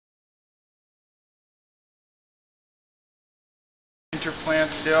interplant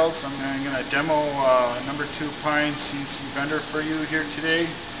sales. I'm going to demo number 2 Pine CNC vendor for you here today.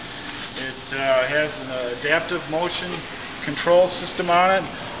 It has an adaptive motion control system on it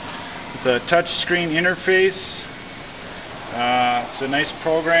with a touch screen interface. It's a nice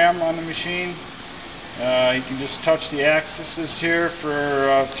program on the machine. You can just touch the axes here for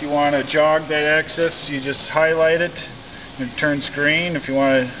if you want to jog that axis, you just highlight it and it turns green. If you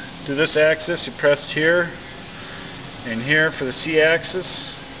want to do this axis, you press here and here for the C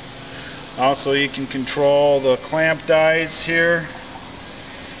axis. Also, you can control the clamp dies here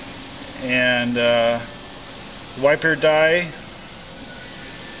and wiper die.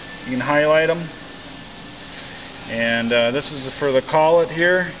 You can highlight them. And this is for the collet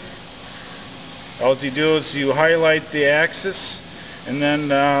here. All you do is you highlight the axis, and then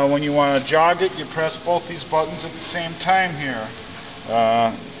when you want to jog it, you press both these buttons at the same time here.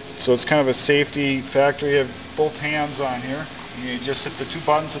 So it's kind of a safety factor. You have both hands on here. You just hit the 2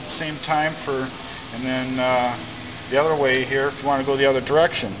 buttons at the same time and then the other way here if you want to go the other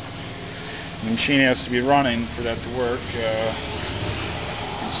direction. The machine has to be running for that to work. You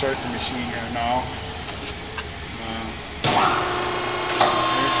can start the machine here now.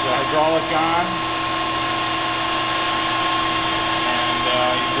 There's the hydraulic on.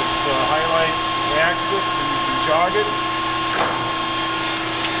 You just highlight the axis and you can jog it.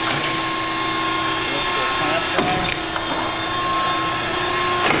 That's the clamp die.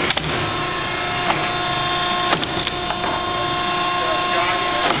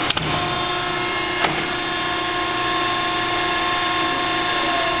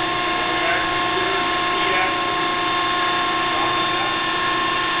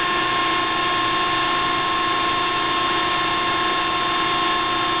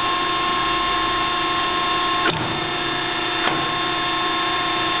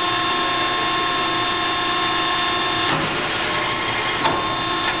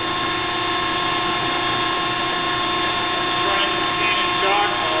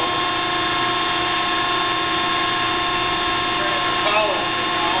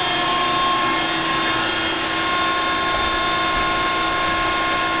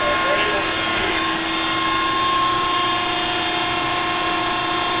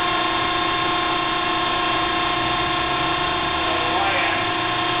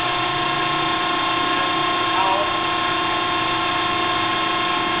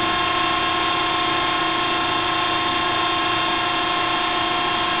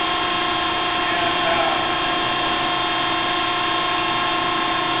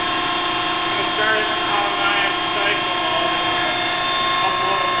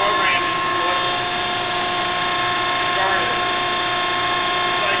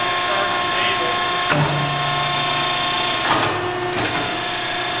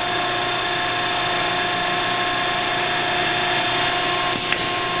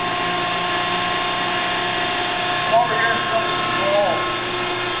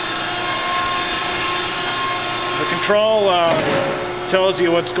 The control tells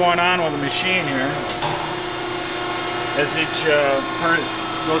you what's going on with the machine here as each part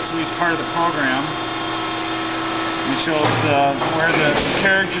goes through each part of the program. It shows where the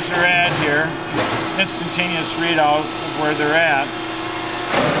carriages are at here, instantaneous readout of where they're at.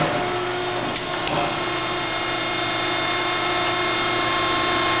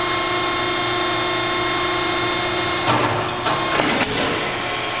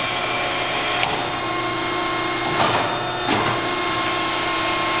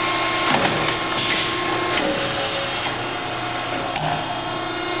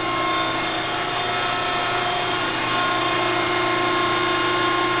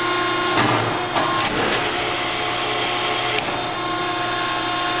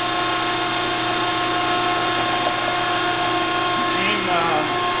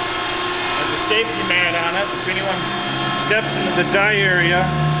 Safety mat on it. If anyone steps into the die area,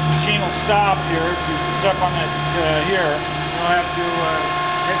 the machine will stop here. If you step on it here, you'll have to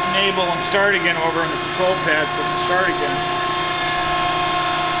hit enable and start again over on the control pad for the start again.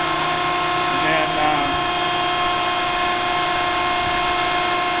 And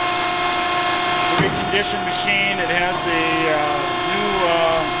it's a reconditioned machine. It has a new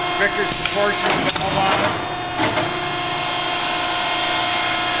Victor's proportion valve on it.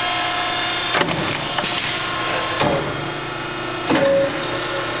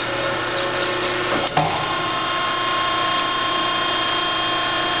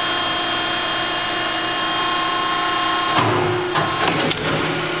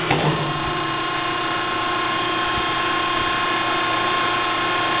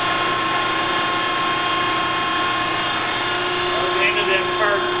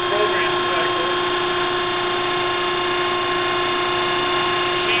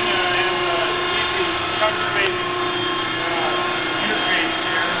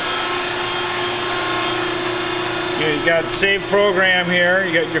 got save program here.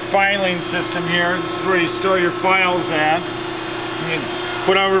 You got your filing system here. This is where you store your files at. You can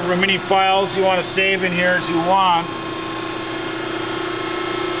put however many files you want to save in here as you want.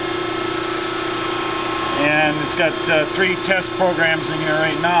 And it's got 3 test programs in here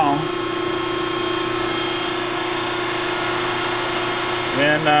right now.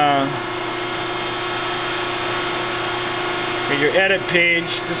 And your edit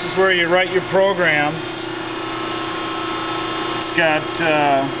page, this is where you write your programs. It's got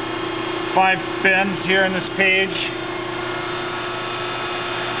 5 bends here on this page.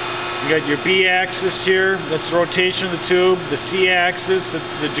 You got your B axis here, that's the rotation of the tube. The C axis,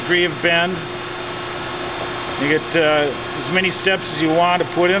 that's the degree of bend. You get as many steps as you want to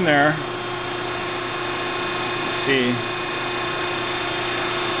put in there. Let's see.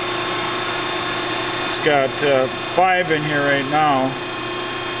 It's got 5 in here right now.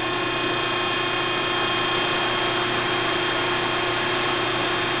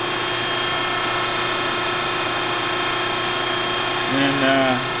 And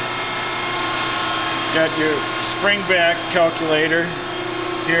got your spring back calculator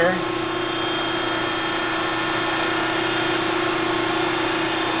here.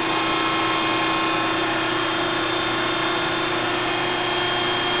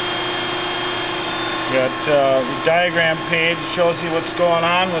 Got your diagram page, shows you what's going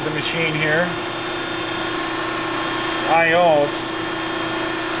on with the machine here. I/Os.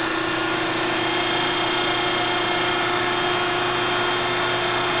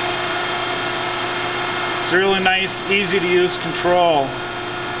 It's a really nice, easy to use control.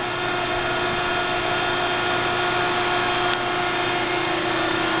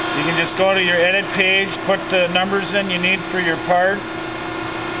 You can just go to your edit page, put the numbers in you need for your part,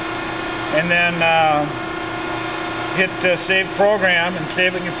 and then hit save program and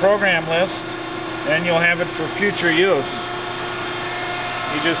save it in your program list, and you'll have it for future use.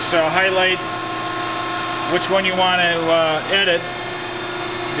 You just highlight which one you want to edit.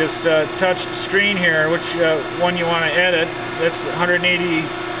 Just touch the screen here, which one you want to edit. That's 180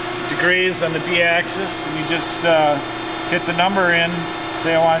 degrees on the B axis. You just hit the number in,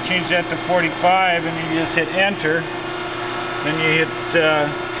 say I want to change that to 45, and you just hit enter. Then you hit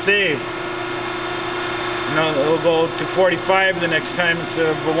save. Now it'll go to 45 the next time instead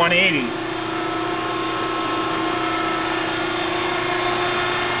of 180.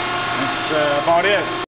 That's about it.